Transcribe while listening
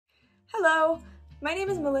Hello, my name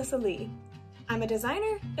is Melissa Lee. I'm a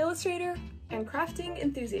designer, illustrator, and crafting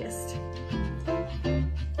enthusiast.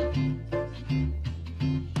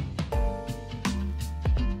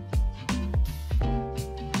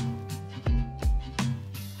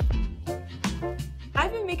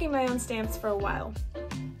 I've been making my own stamps for a while,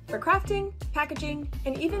 for crafting, packaging,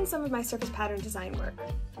 and even some of my surface pattern design work.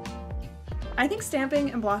 I think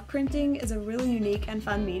stamping and block printing is a really unique and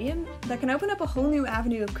fun medium that can open up a whole new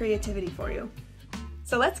avenue of creativity for you.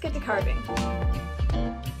 So let's get to carving.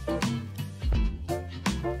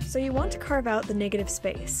 So you want to carve out the negative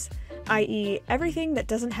space, i.e. everything that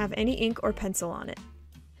doesn't have any ink or pencil on it.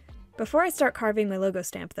 Before I start carving my logo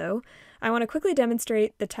stamp though, I want to quickly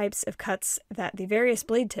demonstrate the types of cuts that the various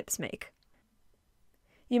blade tips make.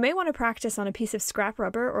 You may want to practice on a piece of scrap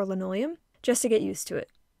rubber or linoleum just to get used to it.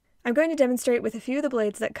 I'm going to demonstrate with a few of the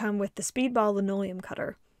blades that come with the Speedball linoleum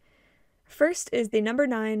cutter. First is the number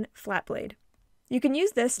 9 flat blade. You can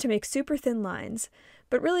use this to make super thin lines,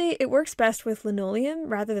 but really it works best with linoleum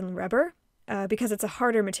rather than rubber because it's a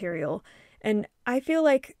harder material, and I feel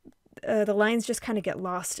like the lines just kind of get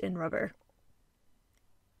lost in rubber.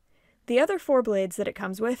 The other 4 blades that it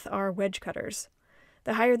comes with are wedge cutters.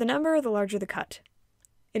 The higher the number, the larger the cut.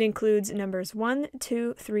 It includes numbers 1,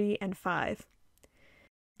 2, 3, and 5.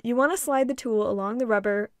 You want to slide the tool along the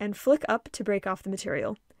rubber and flick up to break off the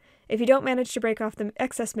material. If you don't manage to break off the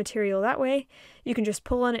excess material that way, you can just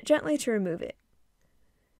pull on it gently to remove it.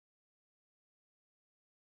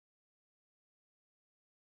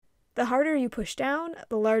 The harder you push down,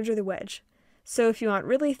 the larger the wedge. So if you want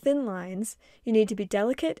really thin lines, you need to be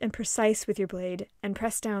delicate and precise with your blade and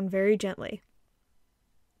press down very gently.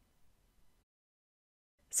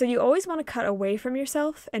 So you always want to cut away from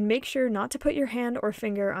yourself and make sure not to put your hand or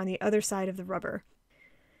finger on the other side of the rubber.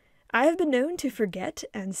 I have been known to forget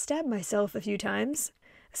and stab myself a few times,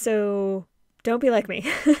 so don't be like me.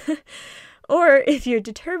 Or if you're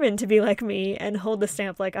determined to be like me and hold the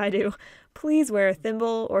stamp like I do, please wear a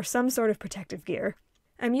thimble or some sort of protective gear.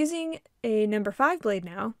 I'm using a number 5 blade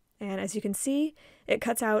now, and as you can see, it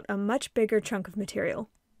cuts out a much bigger chunk of material.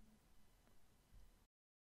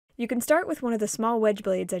 You can start with one of the small wedge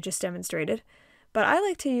blades I just demonstrated, but I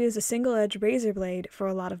like to use a single edge razor blade for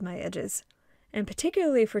a lot of my edges, and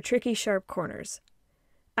particularly for tricky sharp corners.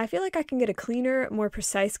 I feel like I can get a cleaner, more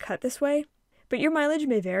precise cut this way, but your mileage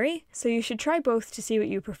may vary, so you should try both to see what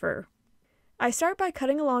you prefer. I start by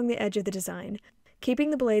cutting along the edge of the design,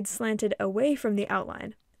 keeping the blade slanted away from the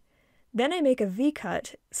outline. Then I make a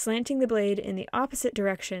V-cut, slanting the blade in the opposite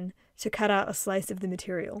direction to cut out a slice of the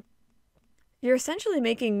material. You're essentially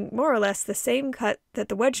making more or less the same cut that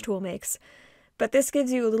the wedge tool makes, but this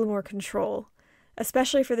gives you a little more control,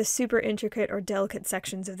 especially for the super intricate or delicate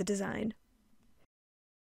sections of the design.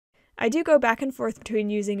 I do go back and forth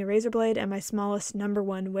between using a razor blade and my smallest number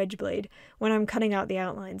 1 wedge blade when I'm cutting out the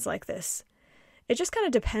outlines like this. It just kind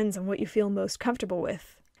of depends on what you feel most comfortable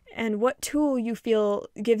with, and what tool you feel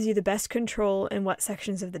gives you the best control in what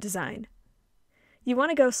sections of the design. You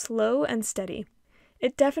want to go slow and steady.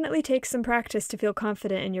 It definitely takes some practice to feel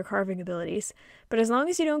confident in your carving abilities, but as long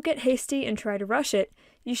as you don't get hasty and try to rush it,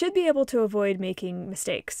 you should be able to avoid making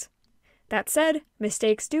mistakes. That said,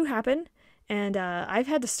 mistakes do happen, and I've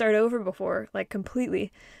had to start over before, like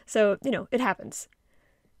completely, so, it happens.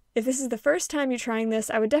 If this is the first time you're trying this,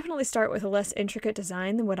 I would definitely start with a less intricate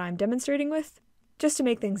design than what I'm demonstrating with, just to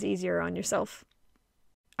make things easier on yourself.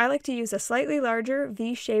 I like to use a slightly larger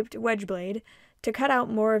V-shaped wedge blade to cut out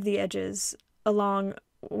more of the edges along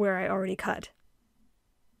where I already cut.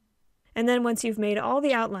 And then once you've made all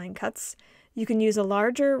the outline cuts, you can use a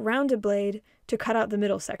larger, rounded blade to cut out the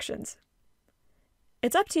middle sections.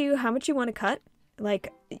 It's up to you how much you want to cut,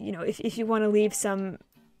 like, if you want to leave some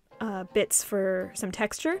bits for some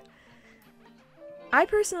texture. I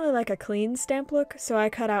personally like a clean stamp look, so I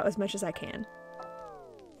cut out as much as I can.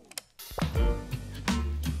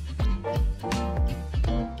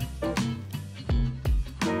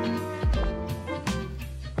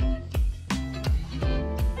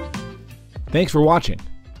 Thanks for watching.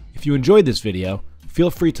 If you enjoyed this video,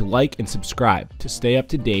 feel free to like and subscribe to stay up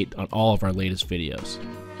to date on all of our latest videos.